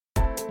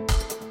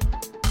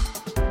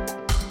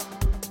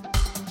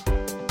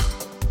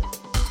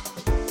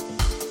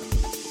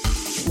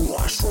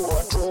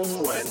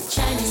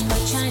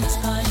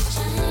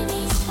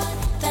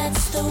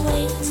the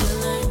way to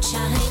learn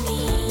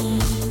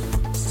Chinese.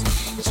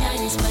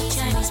 ChinesePod,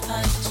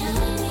 ChinesePod,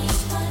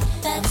 ChinesePod.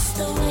 That's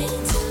the way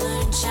to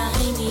learn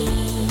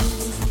Chinese.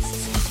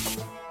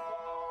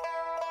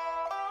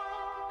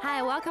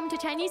 Hi, welcome to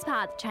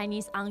ChinesePod,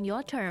 Chinese on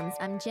your terms.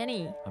 I'm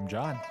Jenny. I'm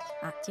John.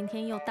 今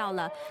天又到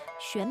了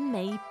选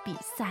美比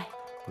赛。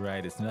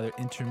Right, it's another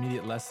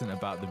intermediate lesson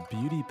about the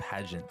beauty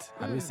pageant.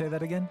 How do we say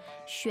that again?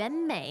 选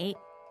美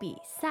比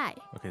赛。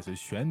 Okay, so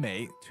选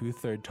美, 2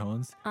 third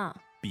tones.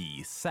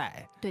 比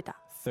赛对的。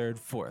 Third,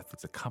 fourth.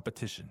 It's a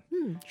competition.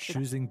 是的。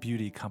 Choosing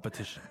beauty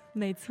competition.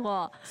 没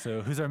错。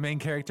 So who's our main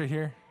character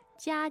here?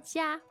 佳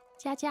佳。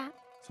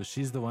 So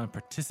she's the one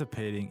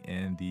participating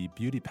in the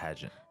beauty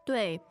pageant.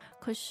 对，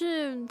可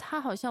是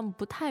她好像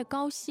不太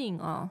高兴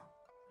啊。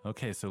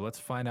 Okay, so let's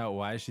find out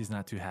why she's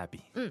not too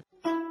happy.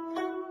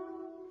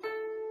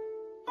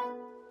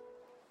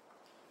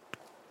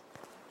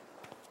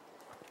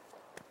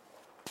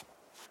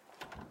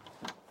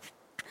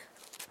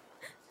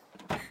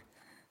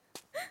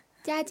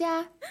 佳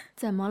佳，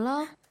怎么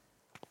了？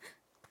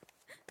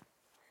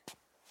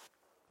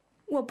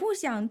我不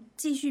想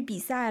继续比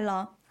赛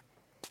了。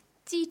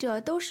记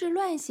者都是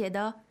乱写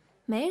的，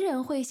没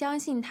人会相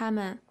信他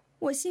们。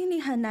我心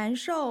里很难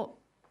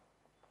受，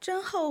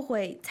真后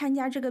悔参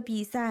加这个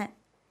比赛。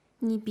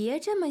你别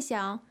这么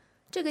想，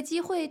这个机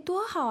会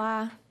多好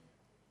啊！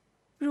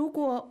如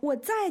果我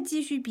再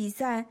继续比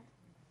赛，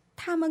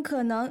他们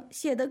可能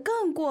写得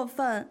更过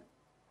分。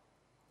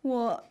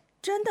我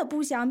真的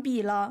不想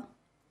比了。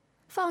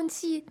放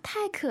弃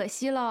太可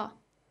惜了。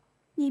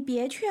你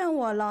别劝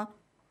我了，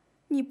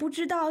你不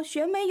知道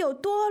选美有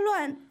多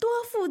乱多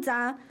复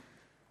杂，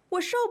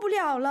我受不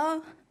了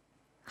了。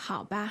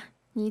好吧，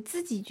你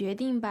自己决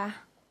定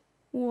吧。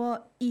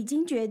我已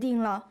经决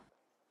定了。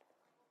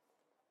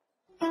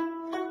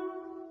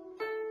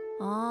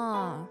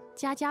哦，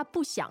佳佳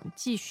不想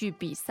继续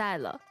比赛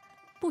了，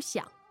不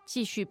想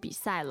继续比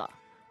赛了。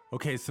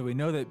 Okay, so we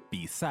know that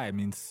比赛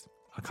means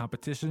a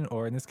competition,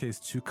 or in this case,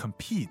 to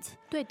compete.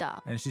 对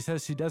的。 And she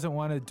says she doesn't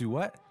want to do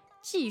what?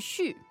 继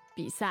续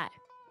比赛，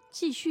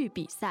继续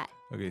比赛。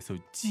 Okay, so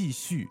继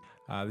续.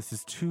 This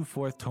is 2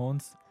 fourth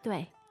tones.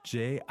 对。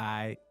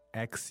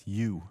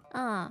 J-I-X-U.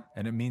 嗯，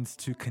 And it means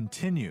to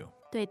continue.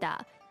 对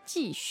的，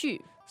继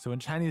续。 So in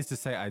Chinese to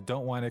say, I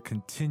don't want to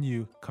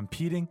continue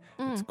competing,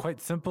 it's quite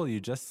simple.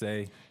 You just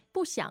say,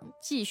 不想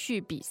继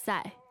续比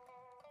赛，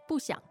不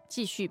想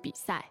继续比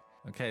赛。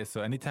 okay, so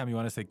anytime you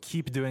want to say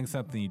keep doing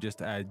something, you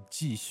just add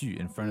继续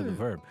in front of the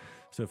verb.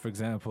 So for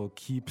example,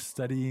 keep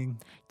studying,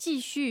 继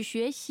续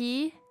学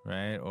习，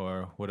 right?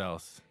 Or what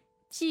else?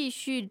 继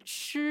续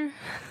吃。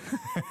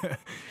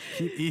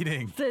 Keep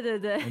eating 对对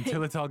对，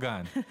 until it's all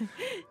gone.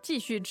 继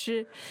续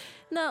吃。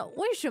那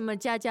为什么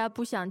佳佳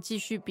不想继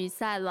续比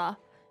赛了？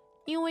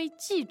因为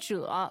记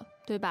者，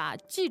对吧？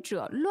记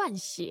者乱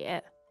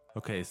写。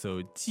 Okay,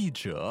 so 记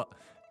者,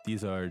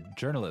 these are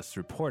journalists,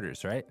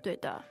 reporters, right? 对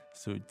的。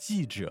 So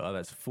记者,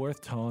 that's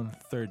 4th tone,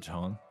 3rd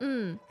tone.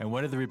 And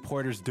what are the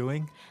reporters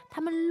doing?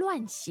 他们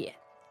乱写，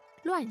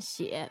乱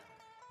写。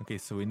 Okay,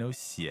 so we know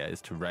写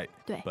is to write.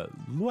 对。 But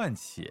乱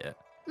写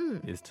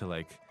is to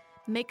like...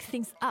 Make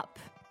things up.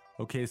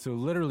 Okay, so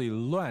literally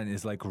乱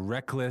is like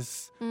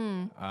reckless,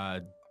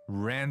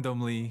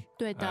 randomly,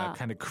 对的。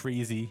 kind of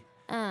crazy.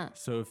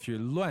 So if you're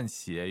乱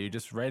写, you're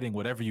just writing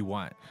whatever you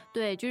want.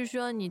 对，就是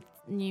说你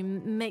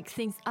make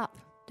things up，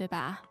 对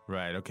吧？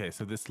 Right, okay,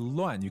 so this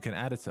乱, you can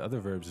add it to other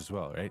verbs as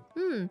well, right?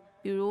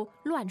 比如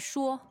乱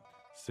说。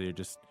 So you're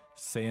just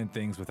saying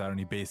things without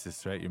any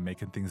basis, right? You're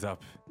making things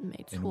up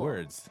没 in 错。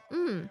 words.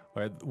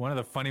 Or one of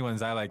the funny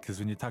ones I like is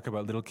when you talk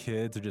about little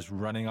kids are just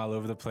running all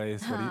over the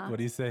place. What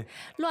do you say?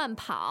 乱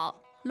跑，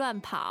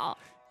乱跑。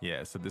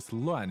 Yeah, so this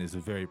乱 is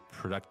a very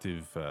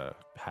productive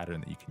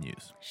pattern that you can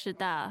use. 是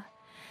的。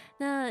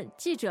那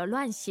记者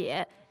乱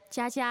写，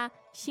佳佳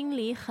心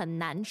里很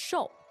难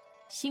受，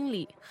心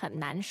里很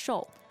难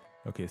受。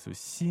 Okay, so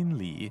心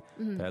里,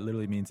 that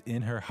literally means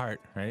in her heart,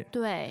 right?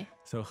 对。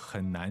 So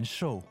很难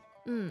受.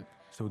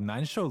 So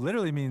难受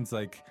literally means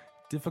like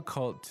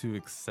difficult to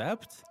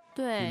accept.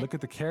 对。 You look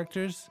at the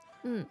characters,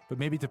 but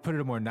maybe to put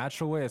it a more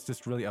natural way, it's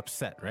just really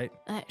upset, right?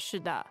 哎，是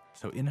的。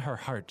 So in her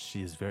heart,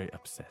 she is very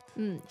upset.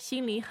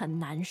 心里很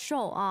难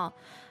受啊。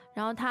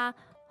然后她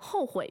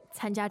后悔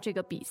参加这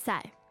个比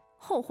赛，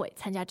后悔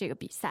参加这个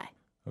比赛。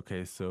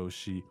 Okay, so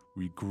she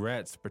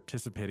regrets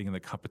participating in the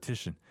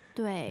competition.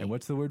 对。 And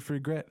what's the word for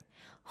regret?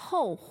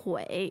 后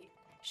悔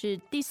是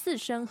第4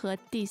声和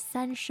第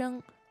3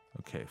声。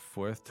 Okay,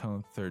 4th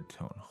tone, 3rd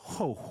tone.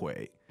 后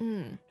悔.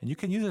 And you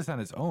can use this on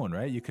its own,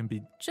 right? You can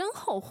be, 真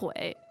后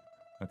悔。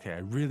 okay,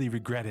 I really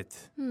regret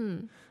it.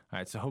 All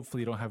right, so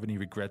hopefully you don't have any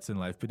regrets in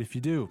life. But if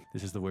you do,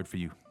 this is the word for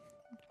you.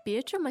 别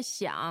这么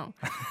想，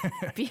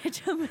别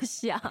这么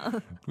想。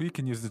 We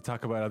can use it to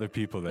talk about other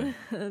people then.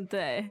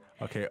 对，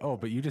 Okay, oh,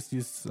 but you just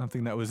used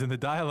something that was in the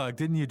dialogue,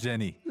 didn't you,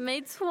 Jenny? 没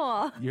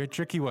错。 You're a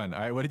tricky one. All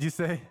right, what did you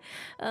say?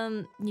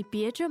 你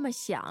别这么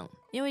想，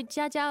因为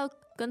佳佳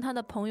跟她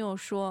的朋友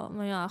说，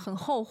哎呀，很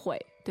后悔，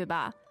对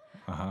吧？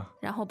 Uh-huh.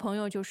 然后朋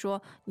友就说，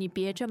你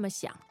别这么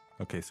想。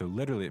Okay, so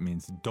literally it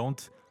means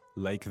don't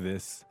like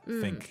this,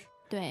 think.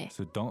 对，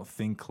 So don't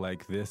think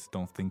like this,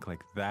 don't think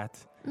like that.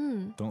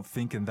 Don't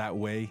think in that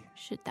way.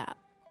 是的，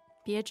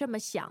别这么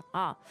想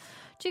啊，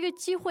这个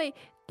机会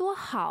多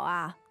好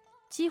啊，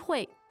机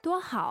会多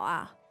好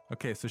啊。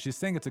 Okay, so she's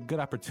saying it's a good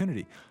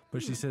opportunity,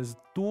 but she says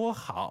多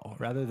好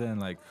rather than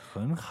like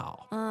很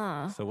好.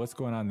 So what's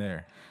going on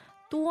there?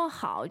 多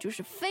好就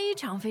是非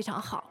常非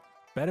常好。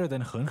 Better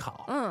than 很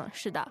好.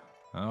 是的。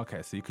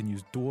 Okay, so you can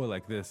use 多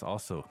like this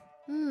also.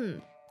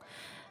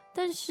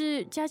 但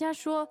是佳佳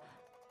说，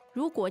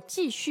如果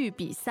继续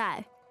比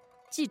赛，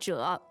记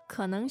者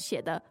可能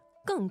写得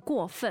更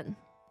过分，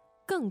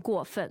更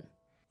过分。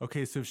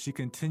 Okay, so if she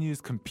continues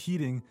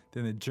competing,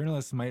 then the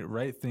journalists might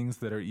write things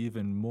that are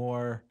even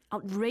more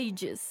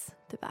outrageous，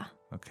 对吧？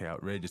 Okay,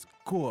 outrageous.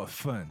 过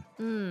分.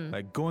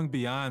 Like going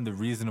beyond the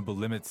reasonable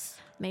limits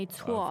没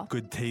错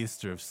of，good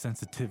taste or of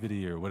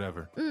sensitivity or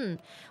whatever.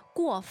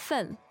 过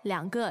分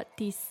两个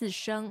第四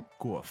声。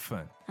过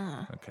分.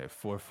 Okay,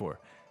 4-4.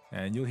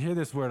 And you'll hear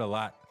this word a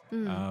lot,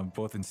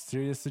 both in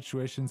serious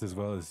situations as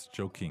well as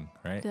joking,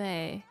 right?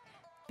 对，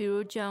比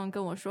如这样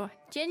跟我说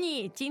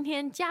 ，Jenny 今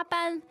天加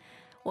班，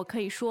我可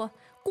以说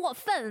过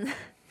分，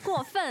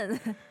过分。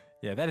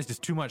 Yeah, that is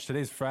just too much.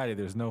 Today's Friday.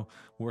 There's no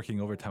working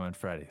overtime on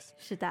Fridays.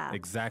 是的，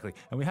 Exactly.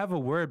 And we have a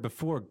word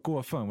before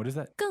过分. What is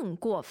that? 更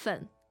过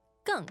分，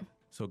更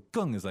So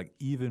更 is like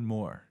even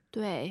more.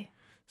 对，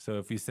 So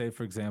if we say,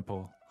 for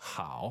example,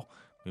 好,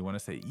 we want to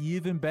say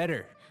even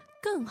better.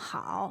 更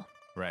好。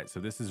 Right, so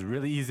this is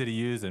really easy to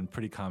use and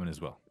pretty common as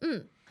well.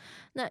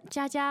 那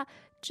佳佳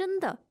真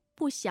的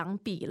不想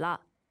比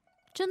了，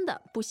真的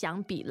不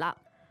想比了。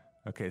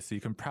 Okay, so you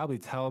can probably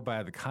tell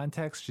by the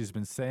context, she's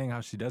been saying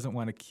how she doesn't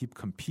want to keep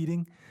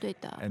competing. 对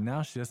的， And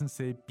now she doesn't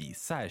say 比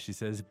赛, she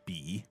says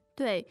比.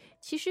 对，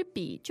其实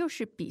比就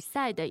是比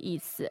赛的意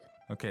思，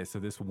 Okay, so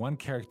this one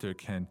character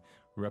can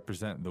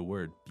represent the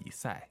word 比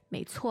赛.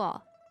 没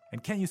错。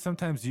 And can't you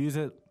sometimes use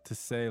it to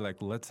say, like,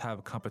 let's have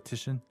a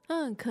competition?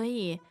 可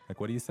以， Like,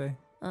 what do you say?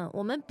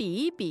 我们比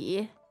一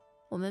比，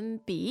我们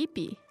比一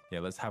比。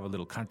 Yeah, let's have a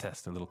little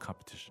contest, a little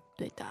competition.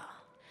 对的，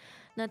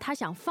那他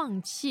想放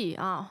弃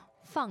啊，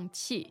放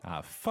弃，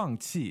放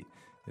弃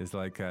is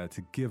like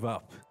to give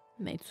up.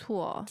 没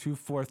错， 2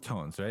 fourth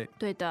tones, right?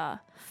 对的。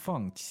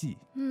放弃.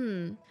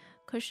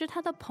 可是他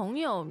的朋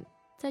友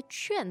在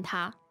劝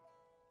他，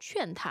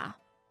劝他。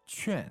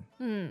劝.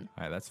 All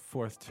right, that's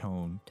fourth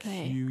tone.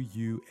 对。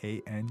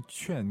 Q-U-A-N.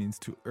 劝 means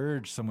to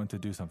urge someone to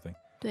do something.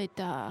 对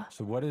的，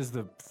 So what is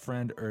the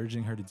friend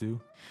urging her to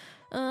do?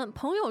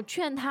 朋友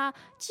劝他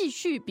继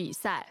续比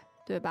赛，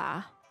对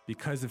吧？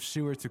 Because if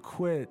she were to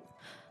quit,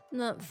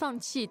 那放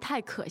弃太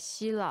可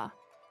惜了，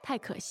太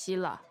可惜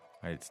了。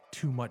 right, it's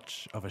too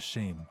much of a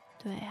shame.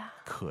 对呀、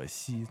可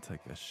惜 it's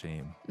like a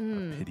shame,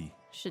 a pity.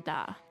 是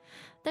的。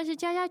但是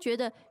佳佳觉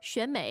得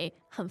选美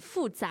很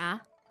复杂，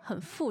很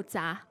复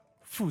杂。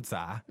复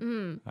杂.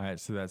 All right,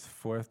 so that's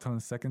fourth tone,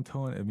 second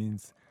tone. It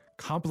means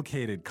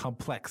complicated,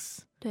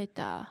 complex. 对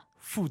的，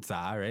复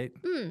杂, right?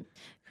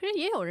 可是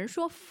也有人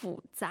说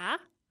复杂，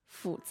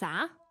复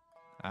杂。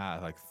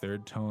Like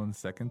third tone,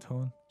 second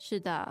tone.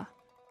 是的，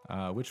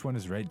 Which one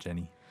is right,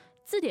 Jenny?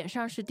 字典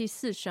上是第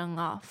四声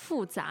啊，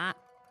复杂。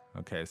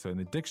 Okay, so in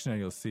the dictionary,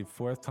 you'll see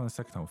fourth tone,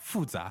 second tone,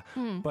 复杂.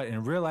 But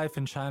in real life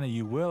in China,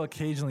 you will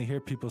occasionally hear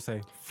people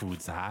say 复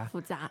杂,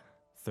 复杂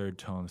third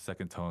tone,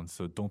 second tone.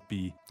 So don't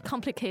be,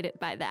 ，complicated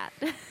by that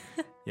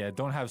 。yeah,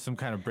 don't have some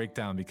kind of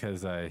breakdown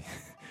because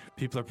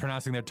people are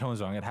pronouncing their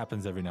tones wrong. It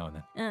happens every now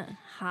and then.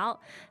 好，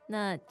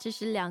那这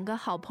是两个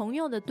好朋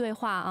友的对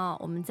话啊，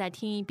我们再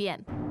听一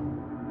遍。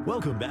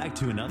 Welcome back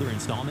to another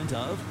installment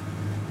of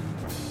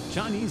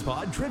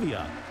ChinesePod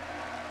Trivia.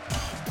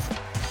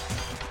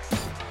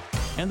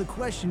 And the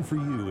question for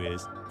you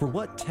is, for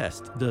what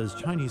test does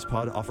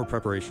ChinesePod offer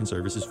preparation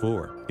services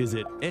for? Is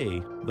it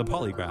A, the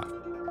polygraph,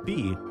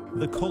 B,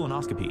 the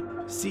colonoscopy,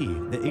 C,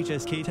 the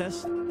HSK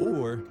test,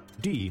 or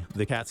D,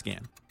 the CAT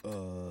scan?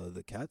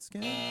 The CAT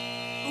scan?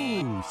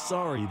 Ooh,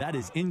 sorry, that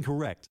is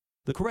incorrect.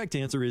 The correct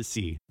answer is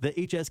C, the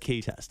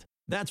HSK test.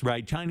 That's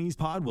right,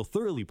 ChinesePod will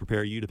thoroughly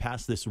prepare you to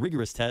pass this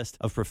rigorous test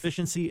of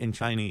proficiency in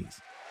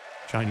Chinese.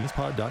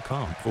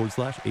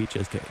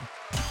 ChinesePod.com/HSK.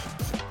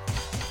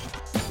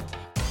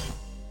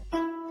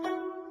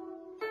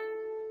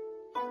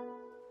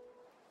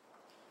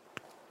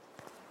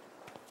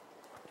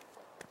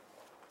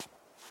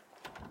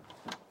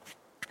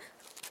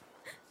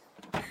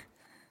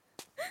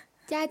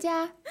 佳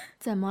佳，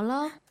怎么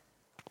了？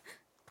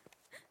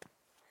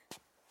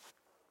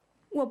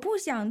我不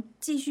想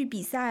继续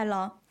比赛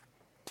了。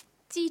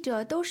记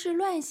者都是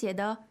乱写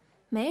的，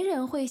没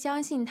人会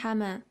相信他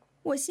们。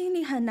我心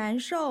里很难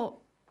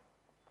受，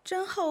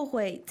真后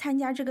悔参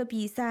加这个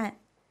比赛。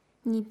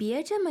你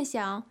别这么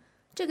想，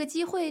这个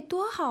机会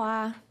多好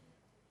啊！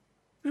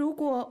如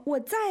果我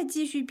再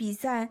继续比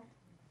赛，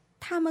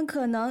他们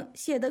可能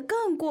写得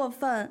更过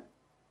分。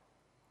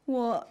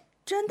我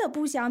真的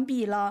不想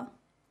比了。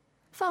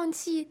放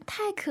弃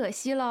太可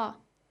惜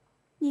了。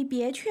你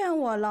别劝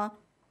我了，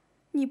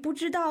你不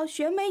知道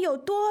选美有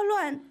多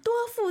乱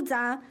多复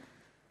杂。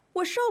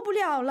我受不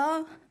了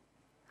了。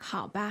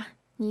好吧，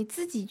你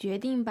自己决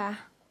定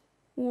吧。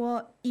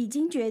我已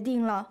经决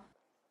定了。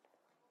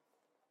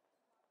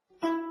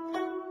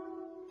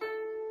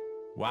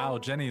Wow,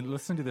 Jenny,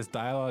 listen to this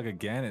dialogue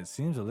again. It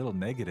seems a little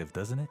negative,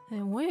 doesn't it?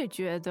 我也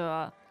觉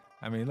得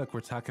I mean, look,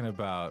 we're talking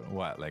about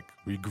what, like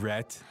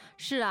regret,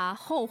 是啊，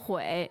后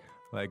悔、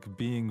 like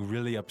being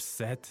really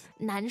upset,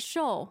 难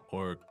受、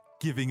 or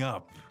giving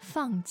up,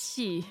 放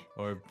弃、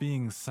 or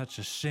being such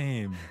a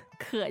shame.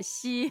 可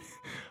惜。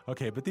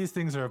 Okay, but these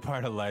things are a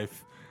part of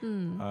life.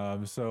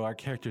 So our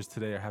characters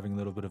today are having a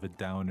little bit of a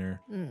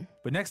downer.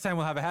 But next time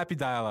we'll have a happy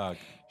dialogue.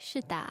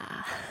 是的，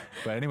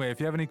 But anyway, if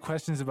you have any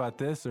questions about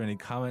this or any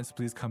comments,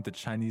 please come to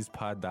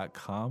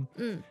ChinesePod.com.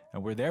 And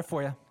we're there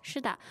for you.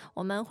 是的，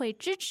我们会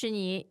支持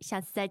你。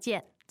下次再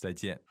见。再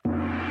见.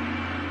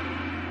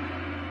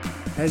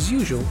 As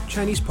usual,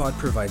 ChinesePod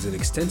provides an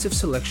extensive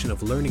selection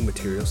of learning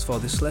materials for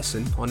this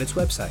lesson on its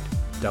website,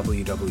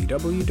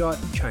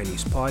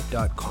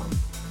 www.chinesepod.com.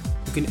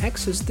 You can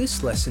access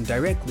this lesson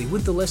directly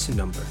with the lesson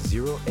number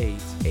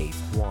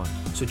 0881.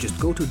 So just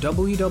go to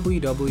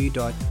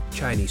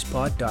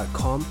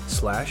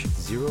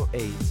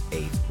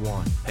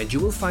www.chinesepod.com/0881 and you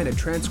will find a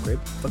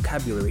transcript,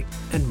 vocabulary,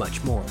 and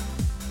much more.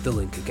 The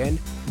link again,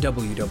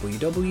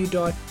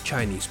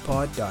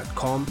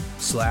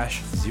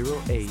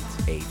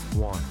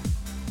 www.chinesepod.com/0881.